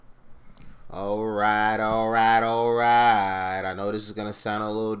Alright. I know this is gonna sound a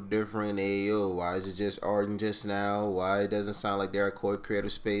little different. Hey, yo, why is it just Arden just now? Why it doesn't sound like Derek Coy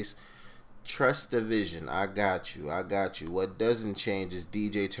Creative Space? Trust the vision. I got you. What doesn't change is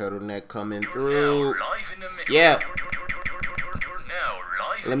DJ Turtleneck coming through. Yeah.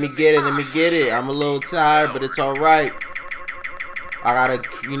 Let me get it. I'm a little tired, but it's alright. I gotta,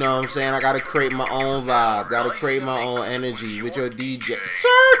 you know what I'm saying? I gotta create my own vibe. Gotta create my own energy with your DJ.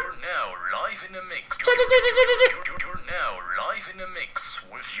 You're now live in the mix. You're now live in the mix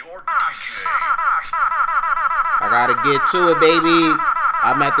with your DJ. I gotta get to it, baby.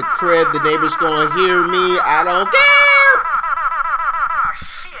 I'm at the crib. The neighbor's gonna hear me. I don't care.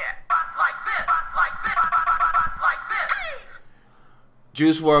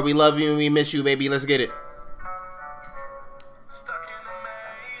 Juice WRLD, we love you and we miss you, baby. Let's get it.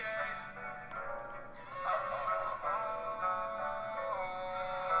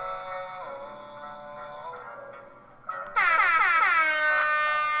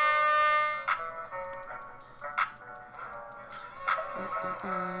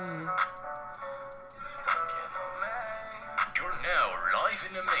 You're now live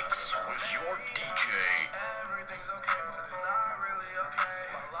in the mix with your DJ. Everything's okay, but it's not really okay.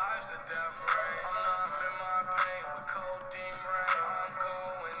 My life's a death race. I'm in my pain with codeine rain. I'm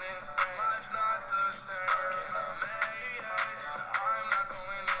going insane. Life's not the same. Stuck in a maze. I'm not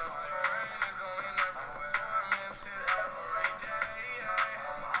going in. My brain is going everywhere. Tormented every day.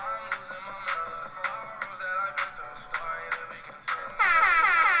 I'm losing my mental sorrows that I've been through. Story to be continued.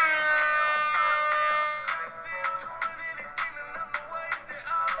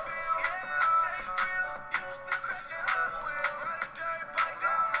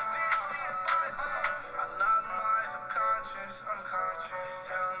 Unconscious,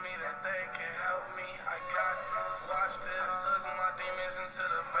 tell me that they can help me. I got this. Watch this. Took my demons into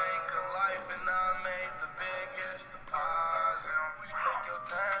the bank of life, and I made the biggest deposit. Take your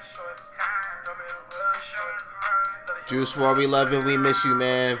time, short. Don't be a rush, short. Juice WRLD, we love you. We miss you,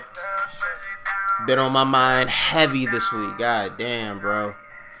 man. Been on my mind heavy this week. God damn, bro.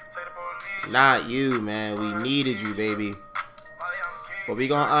 Not you, man. We needed you, baby. But we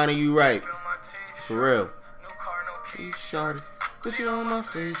gonna honor you right. For real. Shorty, put you on my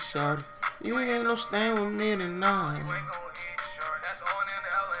face, shorty. You ain't got no stain with me tonight. You're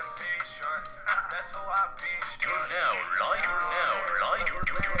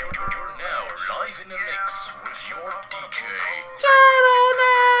now live in the mix with your DJ.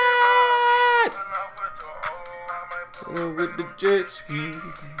 Turtleneck with the jet ski.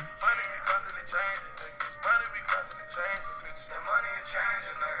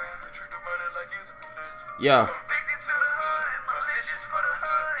 Yo,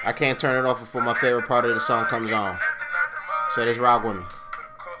 I can't turn it off before my favorite part of the song comes on. So just rock with me.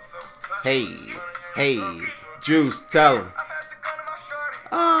 Hey, Juice, tell him.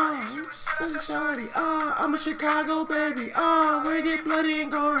 Shorty, I'm a Chicago baby. We get bloody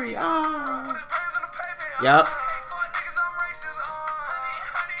and gory. Yup.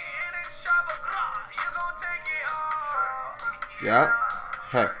 Yup.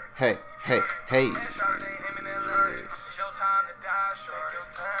 Hey.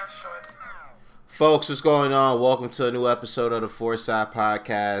 Folks, what's going on? Welcome to a new episode of the Foresight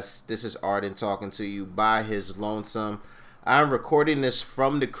Podcast. This is Arden talking to you by his lonesome. I'm recording this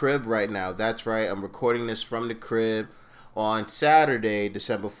from the crib right now. That's right, I'm recording this from the crib on Saturday,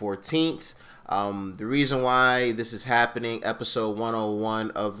 December 14th. The reason why this is happening, episode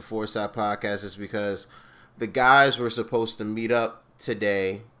 101 of the Foresight Podcast, is because the guys were supposed to meet up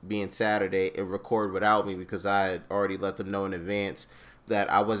today, being Saturday, and record without me because I had already let them know in advance that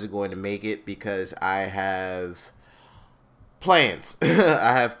I wasn't going to make it because I have plans.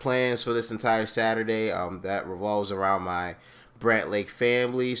 I have plans for this entire Saturday that revolves around my Brant Lake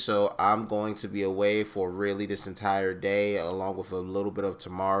family. So I'm going to be away for really this entire day, along with a little bit of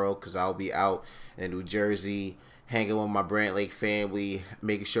tomorrow, because I'll be out in New Jersey hanging with my Brant Lake family,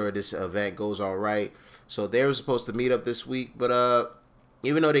 making sure this event goes all right. So they were supposed to meet up this week, but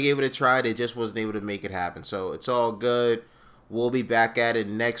even though they gave it a try, they just wasn't able to make it happen. So it's all good. We'll be back at it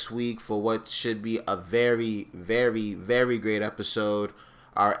next week for what should be a very, very, very great episode.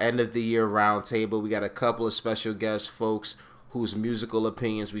 Our end of the year roundtable. We got a couple of special guests, folks, whose musical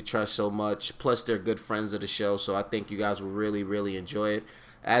opinions we trust so much. Plus, they're good friends of the show. So I think you guys will really, really enjoy it.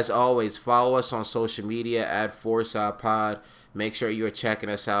 As always, follow us on social media at Foresight Pod. Make sure you're checking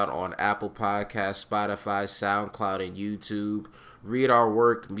us out on Apple Podcasts, Spotify, SoundCloud, and YouTube. Read our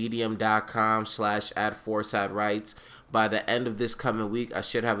work, medium.com/@ForesightWrites. By the end of this coming week, I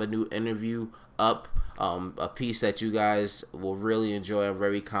should have a new interview up a piece that you guys will really enjoy. I'm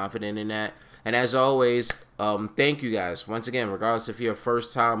very confident in that. And as always, thank you guys. Once again, regardless if you're a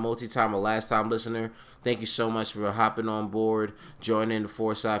first-time, multi-time, or last-time listener, thank you so much for hopping on board, joining the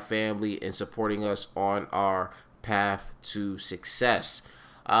Foresight family, and supporting us on our path to success.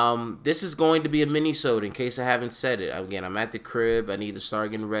 This is going to be a mini-sode in case I haven't said it. Again, I'm at the crib. I need to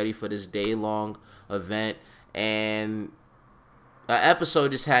start getting ready for this day-long event. And an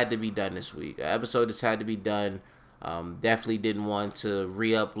episode just had to be done this week. Definitely didn't want to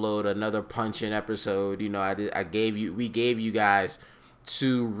re-upload another punch-in episode. You know, we gave you guys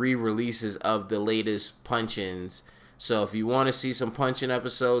 2 re-releases of the latest punch-ins. So if you want to see some punch-in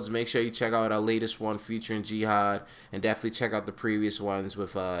episodes, make sure you check out our latest one featuring Jihad, and definitely check out the previous ones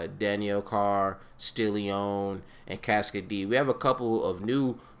with Daniel Carr, Stilleon, and Cascade D. We have a couple of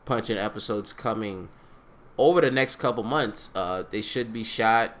new punch-in episodes coming over the next couple months. They should be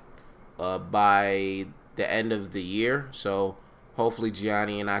shot by the end of the year, so hopefully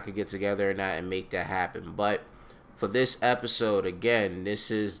Gianni and I could get together and make that happen. But for this episode, again,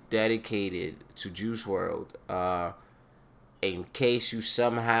 this is dedicated to Juice WRLD. In case you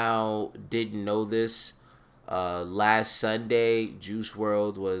somehow didn't know this, last Sunday, Juice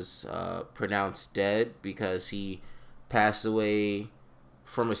WRLD was pronounced dead because he passed away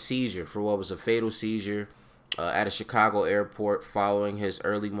from a seizure, for what was a fatal seizure, at a Chicago airport following his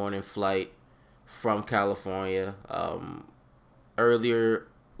early morning flight from California. Earlier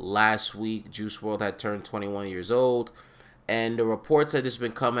last week, Juice WRLD had turned 21 years old, and the reports had just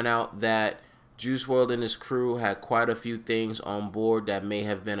been coming out that Juice WRLD and his crew had quite a few things on board that may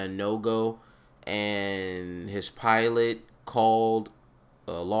have been a no-go, and his pilot called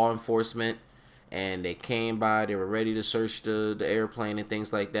law enforcement, and they came by. They were ready to search the airplane and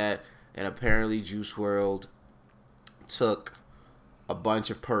things like that, and apparently Juice WRLD took a bunch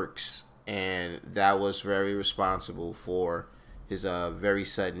of perks, and that was very responsible for his very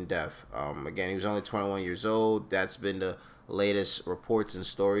sudden death. Again, he was only 21 years old. That's been the latest reports and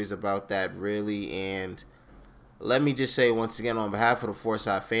stories about that, really. And let me just say once again, on behalf of the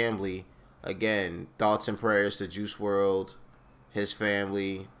Foresight family, again, thoughts and prayers to Juice WRLD, his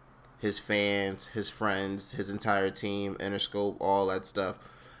family, his fans, his friends, his entire team, Interscope, all that stuff,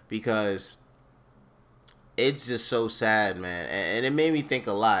 because it's just so sad, man. And it made me think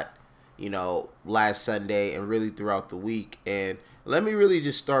a lot, you know, last Sunday and really throughout the week. And let me really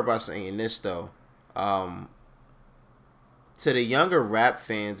just start by saying this, though. To the younger rap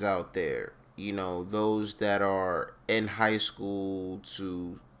fans out there, you know, those that are in high school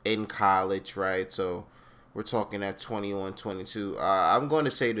to in college, right? So we're talking at 21, 22. I'm going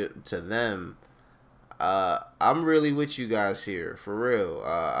to say to them, I'm really with you guys here, for real.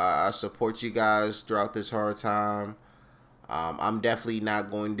 I support you guys throughout this hard time. I'm definitely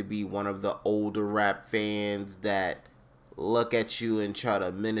not going to be one of the older rap fans that look at you and try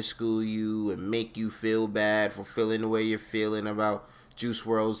to minuscule you and make you feel bad for feeling the way you're feeling about Juice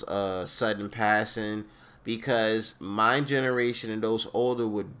WRLD's sudden passing, because my generation and those older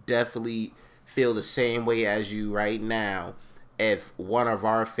would definitely feel the same way as you right now if one of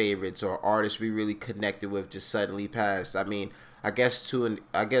our favorites or artists we really connected with just suddenly passed. I mean, I guess to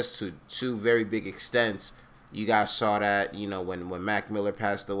two very big extents, you guys saw that, you know, when Mac Miller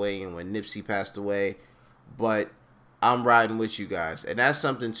passed away and when Nipsey passed away, but I'm riding with you guys. And that's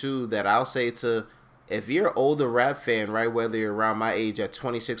something, too, that I'll say to, if you're an older rap fan, right, whether you're around my age at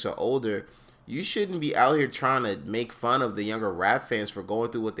 26 or older, you shouldn't be out here trying to make fun of the younger rap fans for going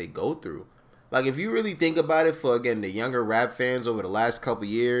through what they go through. Like, if you really think about it, for, again, the younger rap fans over the last couple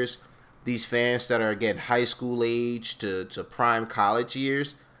years, these fans that are, again, high school age to prime college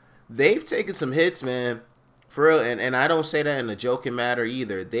years, they've taken some hits, man. For real, and I don't say that in a joking matter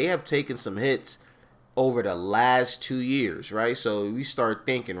either. They have taken some hits over the last 2 years, right? So we start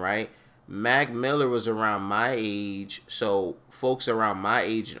thinking, right? Mac Miller was around my age, so folks around my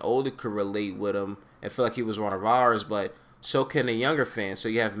age and older could relate with him and feel like he was one of ours, but so can the younger fans. So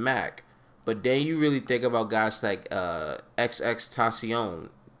you have Mac. But then you really think about guys like XXXTentacion,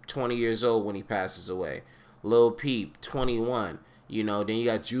 20 years old when he passes away. Lil Peep, 21. You know, then you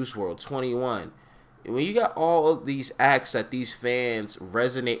got Juice WRLD, 21. When you got all of these acts that these fans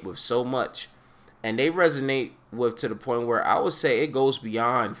resonate with so much, and they resonate with to the point where I would say it goes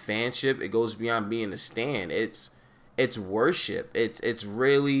beyond fanship. It goes beyond being a stan. It's worship. It's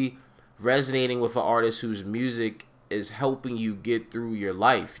really resonating with an artist whose music is helping you get through your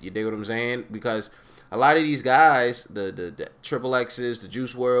life. You dig what I'm saying? Because a lot of these guys, the Triple X's, the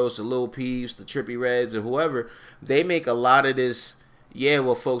Juice WRLDs, the Lil Peeps, the Trippie Reds, or whoever, they make a lot of this,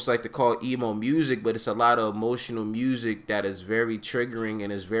 what folks like to call emo music, but it's a lot of emotional music that is very triggering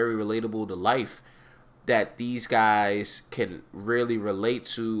and is very relatable to life. that these guys can really relate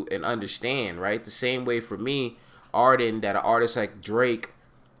to and understand, right? The same way for me, Arden, that an artist like Drake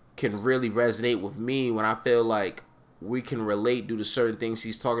can really resonate with me when I feel like we can relate due to certain things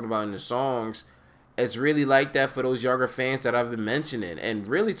he's talking about in the songs. It's really like that for those younger fans that I've been mentioning, and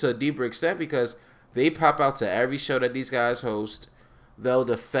really to a deeper extent because they pop out to every show that these guys host. They'll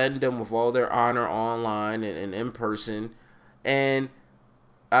defend them with all their honor online and in person. And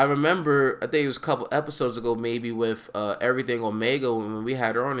I remember, I think it was a couple episodes ago, maybe with Everything Omega when we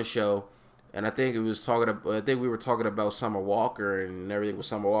had her on the show, and I think we were talking about Summer Walker and everything with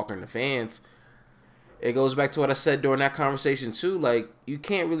Summer Walker and the fans. It goes back to what I said during that conversation too. Like, you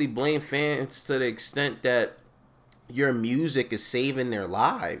can't really blame fans to the extent that your music is saving their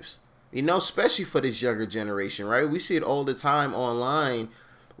lives. You know, especially for this younger generation, right? We see it all the time online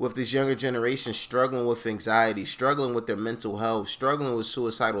with this younger generation struggling with anxiety, struggling with their mental health, struggling with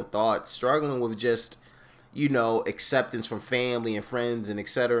suicidal thoughts, struggling with just, you know, acceptance from family and friends and et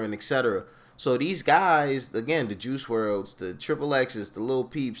cetera and et cetera. So these guys, again, the Juice WRLDs, the Triple X's, the Lil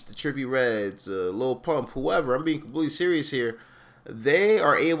Peeps, the Trippie Reds, Lil Pump, whoever, I'm being completely serious here, they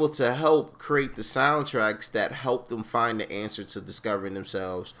are able to help create the soundtracks that help them find the answer to discovering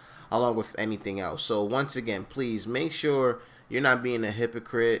themselves along with anything else. So once again, please make sure you're not being a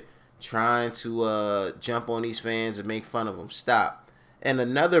hypocrite trying to jump on these fans and make fun of them. Stop. And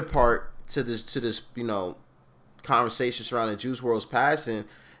another part to this, you know, conversation surrounding Juice WRLD's passing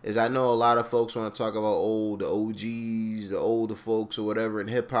is I know a lot of folks want to talk about the OGs, the older folks or whatever in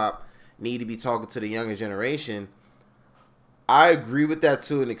hip hop need to be talking to the younger generation. I agree with that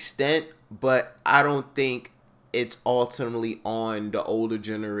to an extent, but I don't think it's ultimately on the older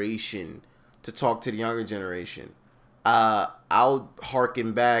generation to talk to the younger generation. I'll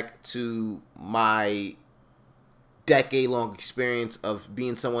harken back to my decade-long experience of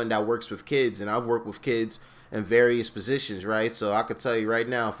being someone that works with kids, and I've worked with kids in various positions, right? So I could tell you right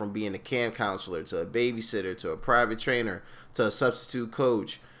now, from being a camp counselor to a babysitter to a private trainer to a substitute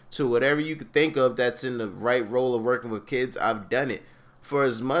coach to whatever you could think of that's in the right role of working with kids, I've done it. For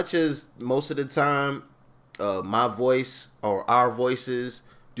as much as most of the time my voice or our voices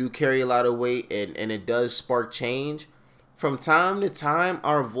do carry a lot of weight and it does spark change, from time to time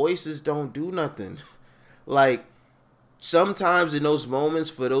our voices don't do nothing. Like, sometimes in those moments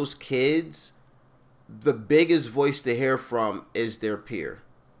for those kids, the biggest voice to hear from is their peer.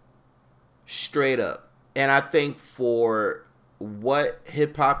 Straight up. And I think for what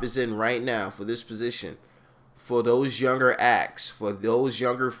hip hop is in right now, for this position, for those younger acts, for those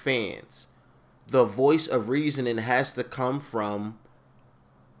younger fans, the voice of reasoning has to come from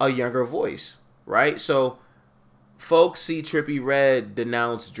a younger voice, right? So folks see Trippie Redd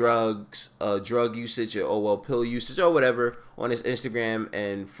denounce drug usage or pill usage or whatever on his Instagram,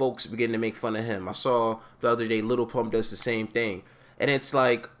 and folks begin to make fun of him. I saw the other day Lil Pump does the same thing. And it's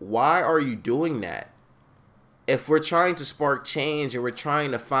like, why are you doing that? If we're trying to spark change and we're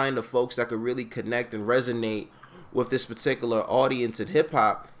trying to find the folks that could really connect and resonate with this particular audience in hip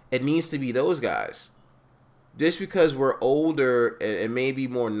hop, it needs to be those guys. Just because we're older and maybe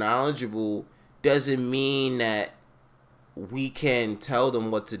more knowledgeable doesn't mean that we can tell them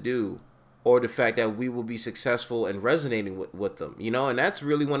what to do, or the fact that we will be successful in resonating with them, you know? And that's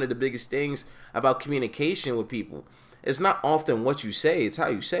really one of the biggest things about communication with people. It's not often what you say, it's how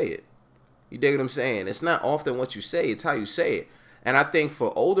you say it. You dig what I'm saying? It's not often what you say, it's how you say it. And I think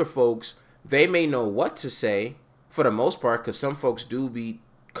for older folks, they may know what to say for the most part, because some folks do be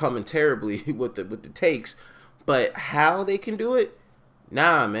coming terribly with the takes, but how they can do it,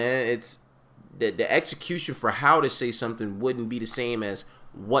 nah, man. It's the execution for how to say something wouldn't be the same as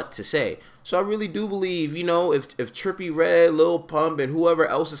what to say. So I really do believe, you know, if Trippie Redd, Lil Pump, and whoever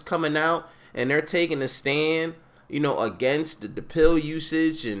else is coming out and they're taking a stand, you know, against the pill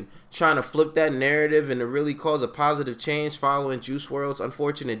usage and trying to flip that narrative and to really cause a positive change following Juice WRLD's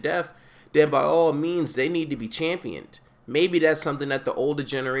unfortunate death, then by all means they need to be championed. Maybe that's something that the older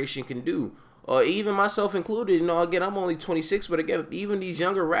generation can do, or even myself included. You know, again, I'm only 26, but again, even these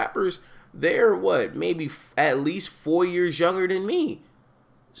younger rappers, they're maybe at least 4 years younger than me.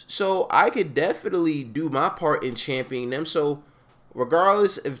 So I could definitely do my part in championing them. So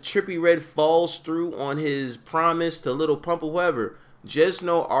regardless if Trippie Redd falls through on his promise to Lil Pump or whoever, just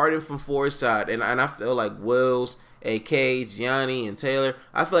know Arden from Forsyth, and I feel like Wills, AK, Gianni, and Taylor,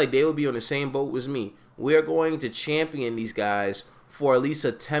 I feel like they will be on the same boat as me. We are going to champion these guys for at least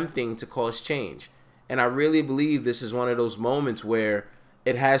attempting to cause change. And I really believe this is one of those moments where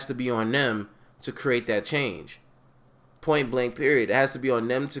it has to be on them to create that change. Point blank, period. It has to be on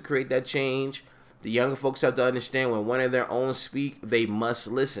them to create that change. The younger folks have to understand when one of their own speak, they must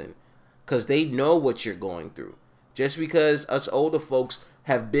listen. because they know what you're going through. Just because us older folks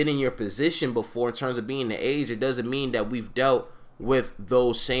have been in your position before in terms of being the age, it doesn't mean that we've dealt with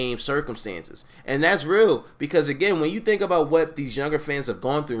those same circumstances. And that's real, because again, when you think about what these younger fans have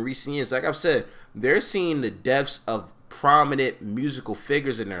gone through in recent years, like I've said, they're seeing the deaths of prominent musical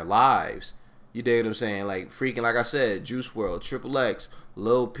figures in their lives. You dig what I'm saying? Like freaking, like I said, Juice WRLD, Triple X,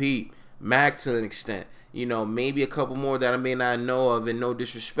 Lil Peep, Mac to an extent. You know, maybe a couple more that I may not know of, and no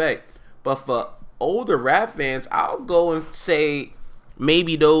disrespect. But for older rap fans, I'll go and say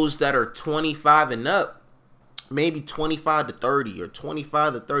maybe those that are 25 and up, maybe 25 to 30 or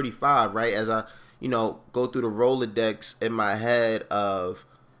 25 to 35, right? As I, go through the Rolodex in my head of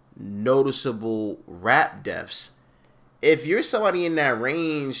noticeable rap deaths. If you're somebody in that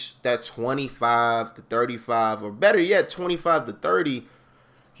range, that 25 to 35, or better yet, 25 to 30,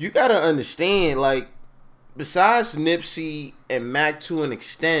 you got to understand, like, besides Nipsey and Mac to an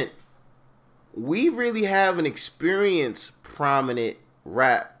extent, we really haven't experienced prominent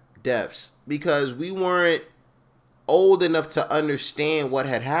rap deaths because we weren't old enough to understand what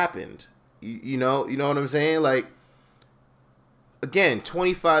had happened. You know what I'm saying? Like, again,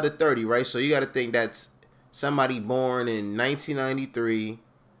 25 to 30, right? So you got to think that's somebody born in 1993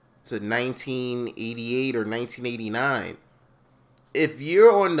 to 1988 or 1989. If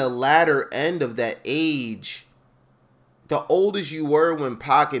you're on the latter end of that age, the oldest you were when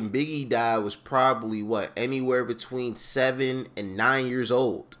Pac and Biggie died was probably, anywhere between 7 and 9 years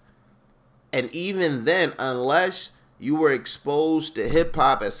old. And even then, unless you were exposed to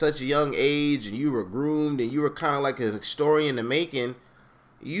hip-hop at such a young age and you were groomed and you were kind of like an historian in the making,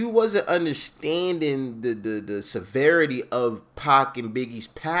 you wasn't understanding the severity of Pac and Biggie's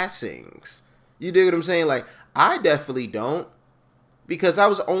passings. You dig what I'm saying? Like, I definitely don't. Because I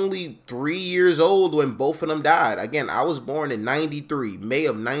was only 3 years old when both of them died. Again, I was born in 93, May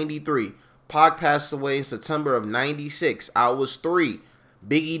of 93. Pac passed away in September of 96. I was 3.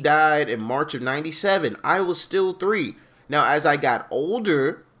 Biggie died in March of 97. I was still 3. Now, as I got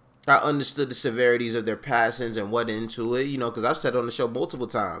older, I understood the severities of their passings and what into it, because I've said it on the show multiple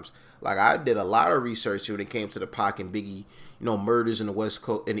times. Like, I did a lot of research when it came to the Pac and Biggie, murders in the West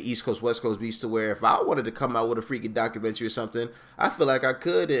Coast, in the East Coast, West Coast beats, to where if I wanted to come out with a freaking documentary or something, I feel like I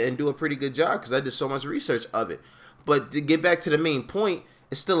could and do a pretty good job because I did so much research of it. But to get back to the main point,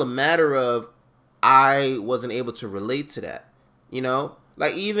 it's still a matter of I wasn't able to relate to that,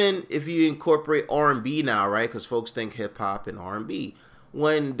 Like, even if you incorporate R&B now, right? Because folks think hip-hop and R&B.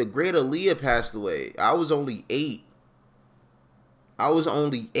 When the great Aaliyah passed away, I was only 8.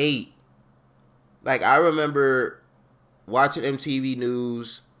 Like, I remember watching MTV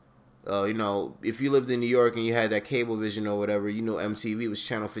News. If you lived in New York and you had that Cablevision or whatever, MTV was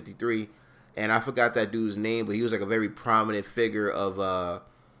Channel 53. And I forgot that dude's name, but he was like a very prominent figure of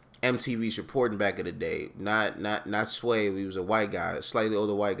MTV's reporting back in the day. Not Sway. He was a white guy, a slightly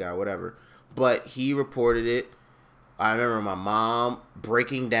older white guy, whatever. But he reported it. I remember my mom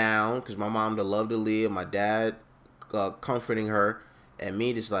breaking down because my mom loved Aaliyah. My dad comforting her, and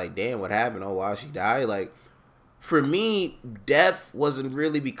me just like, damn, what happened? Oh, wow, she died. Like, for me, death wasn't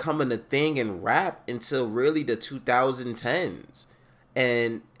really becoming a thing in rap until really the 2010s.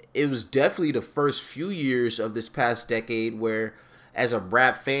 And it was definitely the first few years of this past decade where, as a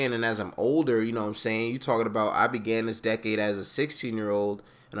rap fan and as I'm older, you know what I'm saying? You're talking about I began this decade as a 16-year-old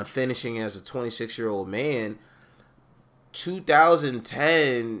and I'm finishing as a 26-year-old man.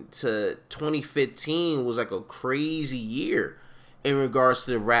 2010 to 2015 was like a crazy year in regards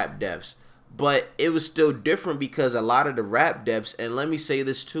to the rap deaths. But it was still different because a lot of the rap deaths, and let me say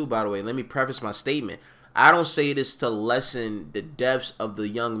this too, by the way, let me preface my statement. I don't say this to lessen the deaths of the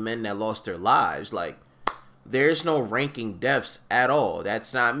young men that lost their lives. Like, there's no ranking deaths at all.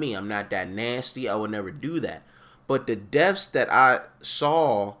 That's not me. I'm not that nasty. I would never do that. But the deaths that I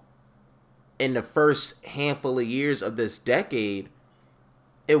saw in the first handful of years of this decade,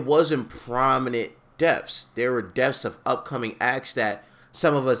 it wasn't prominent deaths. There were deaths of upcoming acts that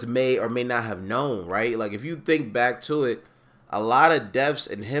some of us may or may not have known, right? Like, if you think back to it, a lot of deaths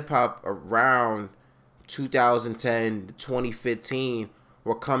in hip-hop around 2010 to 2015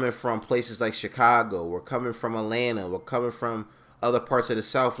 were coming from places like Chicago, were coming from Atlanta, were coming from other parts of the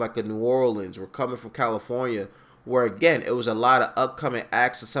South like New Orleans, were coming from California, where, again, it was a lot of upcoming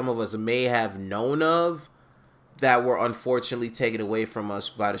acts that some of us may have known of that were unfortunately taken away from us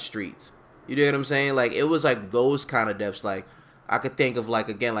by the streets. You know what I'm saying? Like, it was like those kind of deaths. Like, I could think of, like,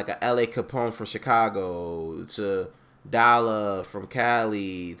 again, like a L.A. Capone from Chicago, to Dollar from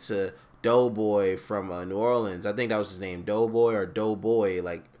Cali, to Doughboy from New Orleans. I think that was his name, Doughboy or Doughboy,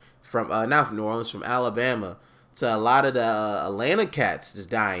 like, from, not from New Orleans, from Alabama. to a lot of the Atlanta cats that's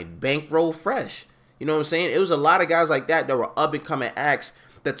dying. Bankroll Fresh. You know what I'm saying? It was a lot of guys like that were up and coming acts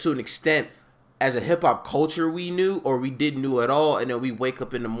that to an extent as a hip hop culture we knew or we didn't know at all. And then we wake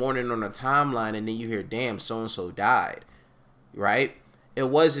up in the morning on a timeline and then you hear, damn, so-and-so died. Right? It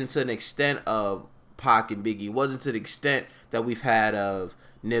wasn't to an extent of Pac and Biggie. It wasn't to the extent that we've had of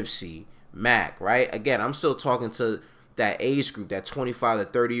Nipsey, Mac, right? Again, I'm still talking to that age group, that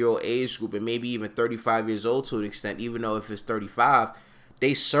 25 to 30-year-old age group, and maybe even 35 years old to an extent, even though if it's 35,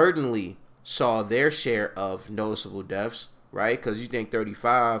 they certainly saw their share of noticeable deaths, right? Because you think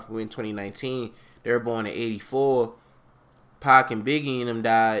 35, we're in 2019, they were born in 84, Pac and Biggie and them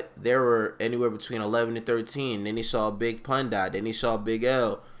died, they were anywhere between 11 and 13, then they saw Big Pun die, then they saw Big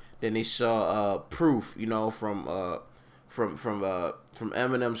L, then they saw Proof, you know, from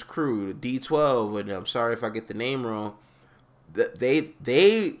Eminem's crew, D12, and I'm sorry if I get the name wrong. They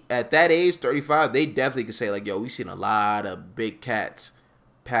at that age, 35, they definitely could say like, yo, we seen a lot of big cats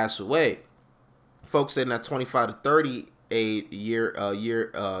pass away. Folks in that 25 to 30 year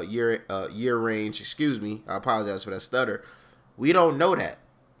range, excuse me, I apologize for that stutter. We don't know that.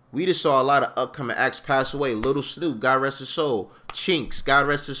 We just saw a lot of upcoming acts pass away. Little Snoop, God rest his soul. Chinks, God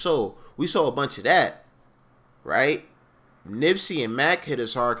rest his soul. We saw a bunch of that, right? Nipsey and Mac hit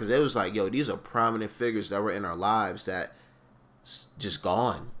us hard because it was like, yo, these are prominent figures that were in our lives that just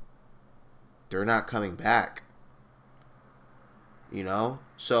gone. They're not coming back. You know?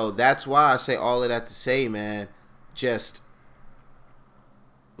 So that's why I say all of that to say, man, just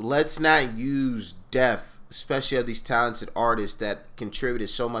let's not use death, especially of these talented artists that contributed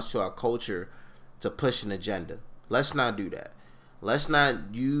so much to our culture, to push an agenda. Let's not do that. Let's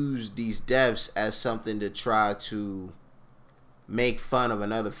not use these deaths as something to try to make fun of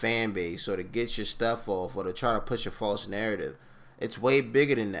another fan base or to get your stuff off or to try to push a false narrative. It's way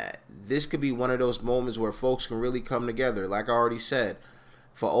bigger than that. This could be one of those moments where folks can really come together, like I already said.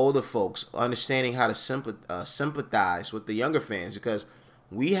 For older folks, understanding how to sympathize with the younger fans, because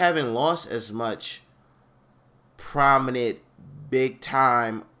we haven't lost as much prominent,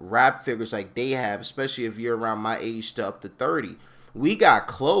 big-time rap figures like they have, especially if you're around my age to up to 30. We got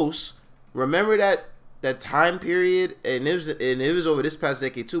close. Remember that time period, and it was over this past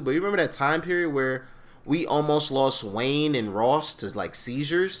decade too, but you remember that time period where we almost lost Wayne and Ross to like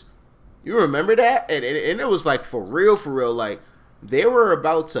seizures? You remember that? And it was like for real, like they were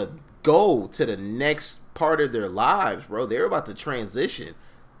about to go to the next part of their lives, bro. They were about to transition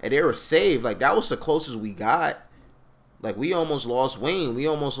and they were saved. Like that was the closest we got. Like we almost lost Wayne, we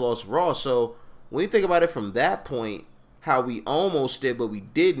almost lost Ross. So when you think about it from that point, how we almost did but we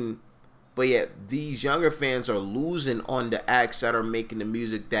didn't, but yet these younger fans are losing on the acts that are making the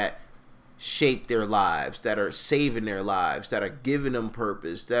music that shape their lives, that are saving their lives, that are giving them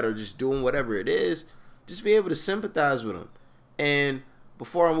purpose, that are just doing whatever it is. Just be able to sympathize with them. And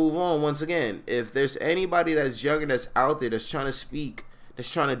before I move on, once again, if there's anybody that's younger that's out there that's trying to speak,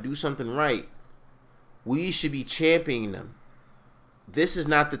 that's trying to do something right, we should be championing them. This is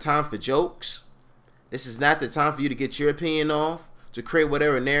not the time for jokes. This is not the time for you to get your opinion off, to create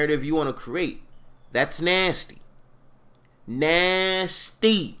whatever narrative you want to create. That's nasty.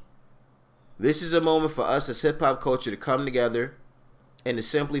 Nasty. This is a moment for us as hip-hop culture to come together and to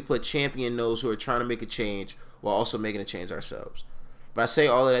simply champion those who are trying to make a change while also making a change ourselves. But I say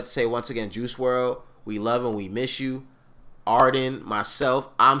all of that to say, once again, Juice WRLD, we love and we miss you. Arden, myself,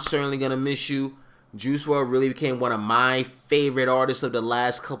 I'm certainly going to miss you. Juice WRLD really became one of my favorite artists of the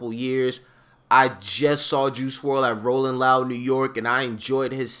last couple years. I just saw Juice WRLD at Rolling Loud, New York, and I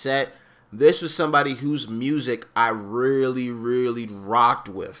enjoyed his set. This was somebody whose music I really, really rocked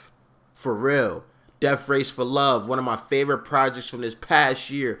with. For real. Death Race for Love, one of my favorite projects from this past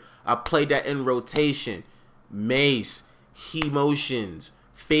year. I played that in rotation. Mace, Emotions,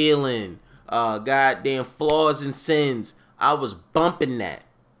 Feeling, goddamn Flaws and Sins. I was bumping that.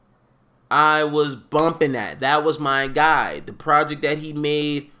 That was my guy. The project that he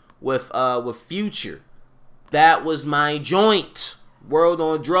made with Future, that was my joint. World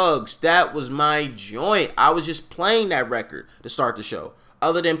on Drugs, that was my joint. I was just playing that record to start the show.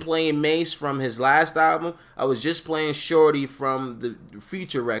 Other than playing Mace from his last album, I was just playing Shorty from the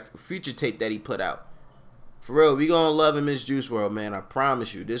Future tape that he put out. For real, we gonna love and miss Juice WRLD, man. I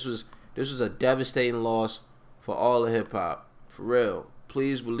promise you. This was a devastating loss for all of hip hop. For real,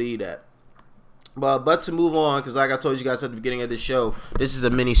 please believe that. But to move on, because like I told you guys at the beginning of the show, this is a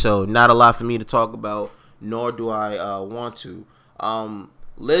mini-show. Not a lot for me to talk about, nor do I want to.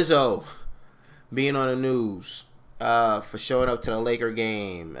 Lizzo being on the news for showing up to the Laker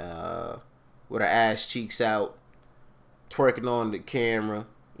game with her ass cheeks out, twerking on the camera.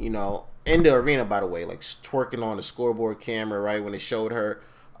 You know, in the arena, by the way, like twerking on the scoreboard camera, right, when it showed her.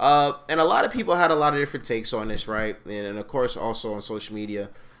 And a lot of people had a lot of different takes on this, right? And of course, also on social media,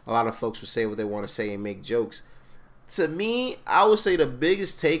 a lot of folks would say what they want to say and make jokes. To me, I would say the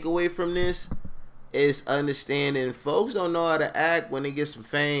biggest takeaway from this is understanding folks don't know how to act when they get some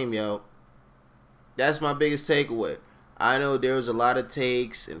fame, yo. That's my biggest takeaway. I know there was a lot of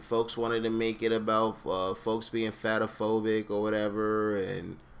takes, and folks wanted to make it about folks being fatophobic or whatever,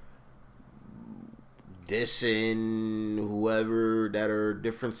 and dissing whoever that are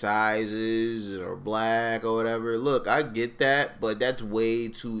different sizes or black or whatever. Look, I get that, but that's way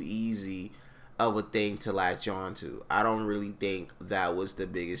too easy of a thing to latch on to. I don't really think that was the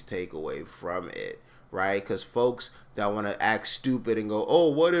biggest takeaway from it, right? Because folks that want to act stupid and go, oh,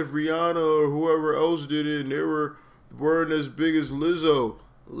 what if Rihanna or whoever else did it and they weren't as big as Lizzo?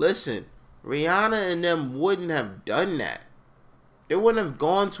 Listen, Rihanna and them wouldn't have done that. They wouldn't have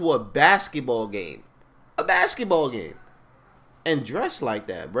gone to a basketball game and dressed like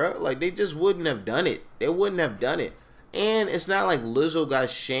that, bro. Like, they just wouldn't have done it. They wouldn't have done it. And it's not like Lizzo got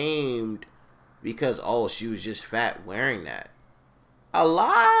shamed because, oh, she was just fat wearing that. A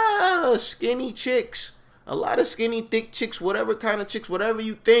lot of skinny chicks, a lot of skinny, thick chicks, whatever kind of chicks, whatever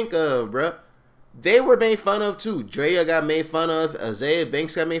you think of, bruh, they were made fun of too. Drea got made fun of. Isaiah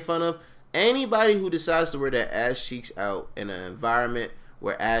Banks got made fun of. Anybody who decides to wear their ass cheeks out in an environment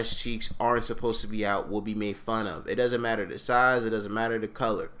where ass cheeks aren't supposed to be out will be made fun of. It doesn't matter the size. It doesn't matter the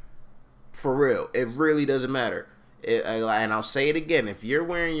color. For real. It really doesn't matter. And I'll say it again. If you're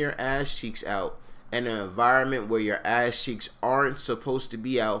wearing your ass cheeks out in an environment where your ass cheeks aren't supposed to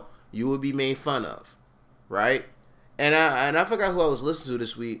be out, you will be made fun of. Right? And I forgot who I was listening to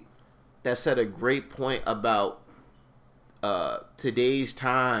this week that said a great point about today's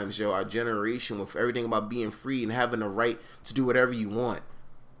times, our generation, with everything about being free and having the right to do whatever you want.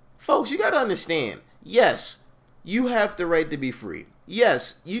 Folks, you got to understand, yes, you have the right to be free.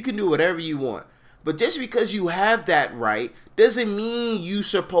 Yes, you can do whatever you want. But just because you have that right doesn't mean you're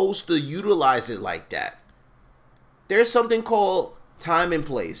supposed to utilize it like that. There's something called time and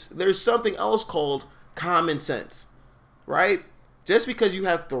place. There's something else called common sense, right? Just because you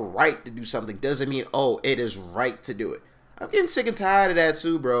have the right to do something doesn't mean, oh, it is right to do it. I'm getting sick and tired of that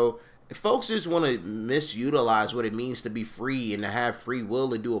too, bro. If folks just want to misutilize what it means to be free and to have free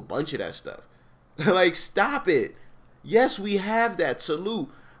will and do a bunch of that stuff. Like, stop it. Yes, we have that, salute.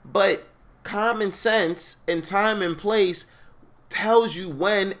 But common sense and time and place tells you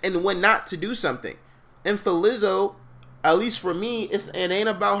when and when not to do something. And for Lizzo, at least for me, it ain't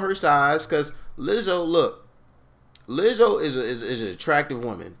about her size. Because Lizzo, look, Lizzo is an attractive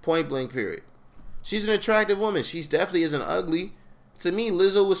woman. Point blank, period. She's an attractive woman. She definitely isn't ugly. To me,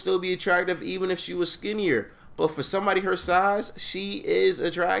 Lizzo would still be attractive even if she was skinnier. But for somebody her size, she is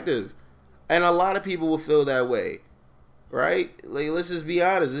attractive. And a lot of people will feel that way. Right? Like, let's just be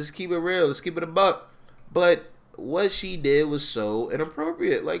honest. Let's keep it real. Let's keep it a buck. But what she did was so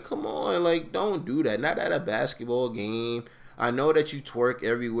inappropriate. Like, come on. Like, don't do that. Not at a basketball game. I know that you twerk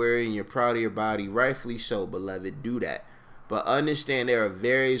everywhere and you're proud of your body. Rightfully so, beloved. Do that. But understand there are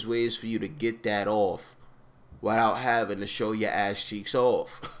various ways for you to get that off without having to show your ass cheeks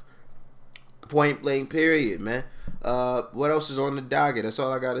off. Point blank, period, man. What else is on the docket? That's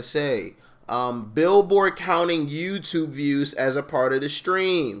all I got to say. Billboard counting YouTube views as a part of the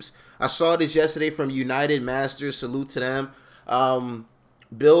streams. I saw this yesterday from United Masters. Salute to them.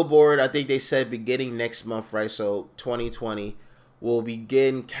 Billboard, I think they said beginning next month, right? So 2020 will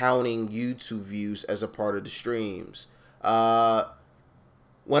begin counting YouTube views as a part of the streams.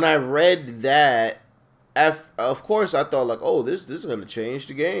 When I read that, of course I thought like, oh, this is going to change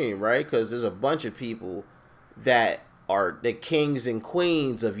the game, right? Because there's a bunch of people that are the kings and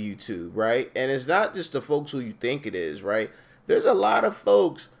queens of YouTube, right? And it's not just the folks who you think it is, right? There's a lot of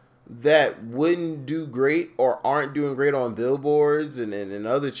folks that wouldn't do great or aren't doing great on billboards and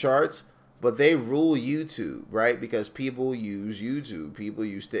other charts, but they rule YouTube, right? Because people use YouTube, people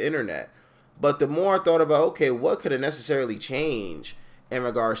use the internet. But the more I thought about, okay, what could it necessarily change in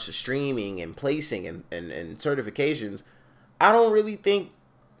regards to streaming and placing and certifications, I don't really think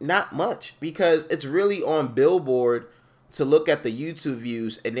not much, because it's really on Billboard to look at the YouTube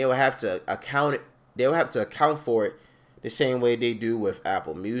views, and they will have to account it. They'll have to account for it the same way they do with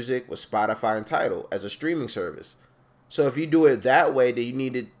Apple Music, with Spotify, and Tidal as a streaming service. So if you do it that way, then you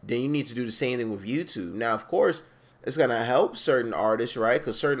need to do the same thing with YouTube. Now, of course, it's gonna help certain artists, right?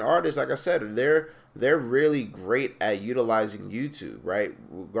 Because certain artists, like I said, they're really great at utilizing YouTube, right?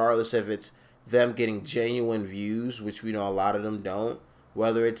 Regardless if it's them getting genuine views, which we know a lot of them don't,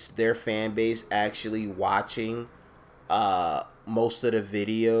 whether it's their fan base actually watching most of the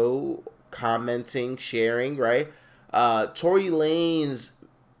video, commenting, sharing, right? Tory Lanez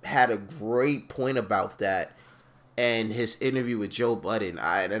had a great point about that and his interview with Joe Budden.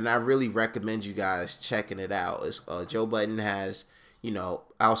 I really recommend you guys checking it out. Joe Budden has,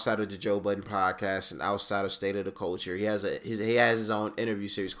 outside of the Joe Budden podcast and outside of State of the Culture, he has his own interview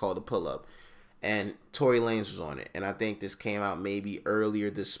series called The Pull Up, and Tory Lanez was on it. And I think this came out maybe earlier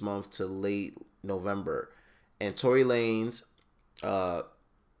this month to late November. And Tory Lanez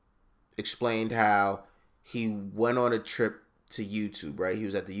explained how he went on a trip to YouTube, right? He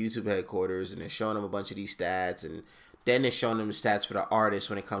was at the YouTube headquarters, and they're showing him a bunch of these stats, and then they're showing him the stats for the artists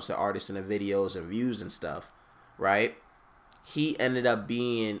when it comes to artists and the videos and views and stuff, right? He ended up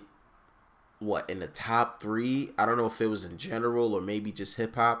being, in the top 3? I don't know if it was in general or maybe just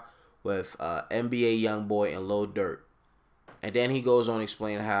hip-hop, with NBA Youngboy and Lil Durk. And then he goes on to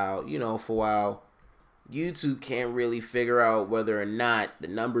explain how, for a while, YouTube can't really figure out whether or not the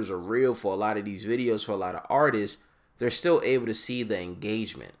numbers are real for a lot of these videos for a lot of artists. They're still able to see the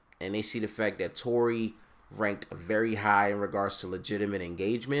engagement, and they see the fact that Tory ranked very high in regards to legitimate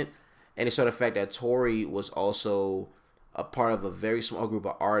engagement, and they saw the fact that Tory was also a part of a very small group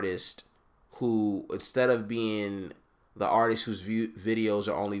of artists who, instead of being the artists whose videos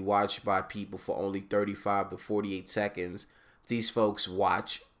are only watched by people for only 35 to 48 seconds, these folks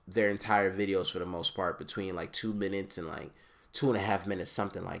watch their entire videos for the most part between 2 minutes and 2.5 minutes,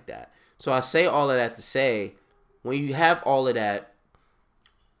 something like that. So I say all of that to say, when you have all of that,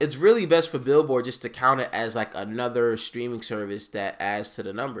 it's really best for Billboard just to count it as another streaming service that adds to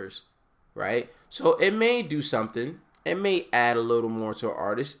the numbers, right? So it may do something. It may add a little more to an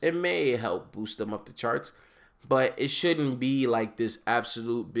artist. It may help boost them up the charts, but it shouldn't be this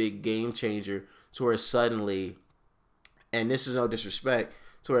absolute big game changer to where suddenly, and this is no disrespect,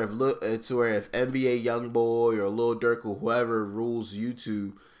 to where if NBA Youngboy or Lil Durk or whoever rules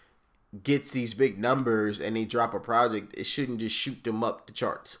YouTube gets these big numbers and they drop a project, it shouldn't just shoot them up the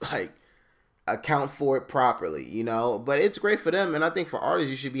charts. Account for it properly, But it's great for them, and I think for artists,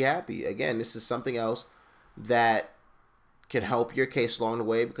 you should be happy. Again, this is something else that can help your case along the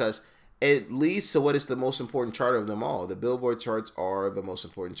way, because it leads to what is the most important chart of them all. The Billboard charts are the most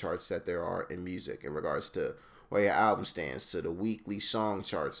important charts that there are in music in regards to where your album stands, to the weekly song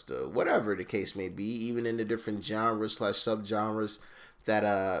charts, to whatever the case may be, even in the different genres / subgenres that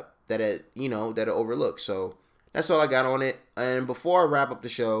it overlooks. So that's all I got on it. And before I wrap up the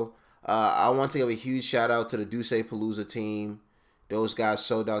show, I want to give a huge shout out to the Duce Palooza team. Those guys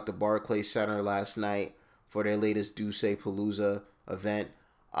sold out the Barclays Center last night for their latest Duce Palooza event.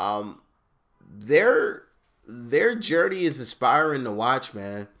 Their journey is inspiring to watch,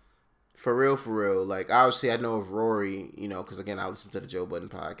 man. For real. Obviously I know of Rory, because again, I listen to the Joe Budden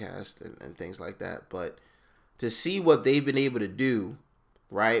podcast and things like that. But to see what they've been able to do,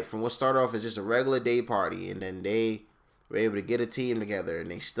 right, from what started off as just a regular day party, and then they were able to get a team together, and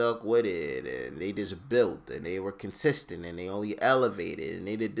they stuck with it, and they just built, and they were consistent, and they only elevated, and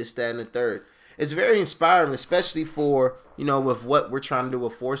they did this, that, and the third. It's very inspiring, especially for, with what we're trying to do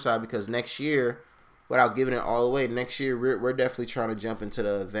with Foresight, because next year, without giving it all away, next year we're definitely trying to jump into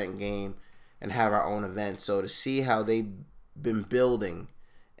the event game and have our own event. So to see how they've been building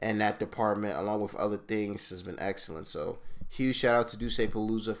in that department along with other things has been excellent. So huge shout out to Duce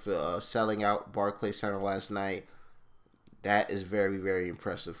Palooza for selling out Barclays Center last night. That is very, very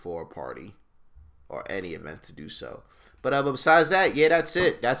impressive for a party or any event to do so. But besides that, yeah, that's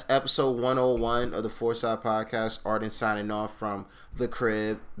it. That's episode 101 of the Foresight Podcast. Arden signing off from The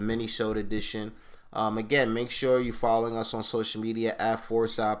Crib, Minnesota edition. Again, make sure you're following us on social media at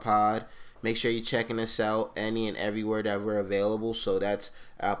Foresight Pod. Make sure you're checking us out any and everywhere that we're available. So that's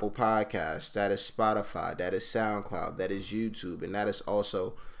Apple Podcasts, that is Spotify, that is SoundCloud, that is YouTube, and that is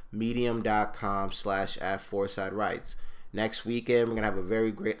also medium.com/@ForesightWrites. Next weekend, we're going to have a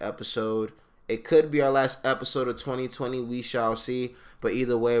very great episode. It could be our last episode of 2020. We shall see. But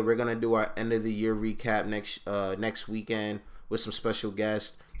either way, we're going to do our end of the year recap next weekend with some special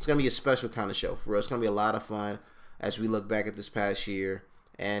guests. It's going to be a special kind of show for us. It's going to be a lot of fun as we look back at this past year.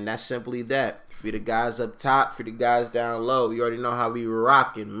 And that's simply that. For the guys up top, for the guys down low, you already know how we were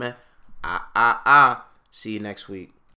rocking, man. See you next week.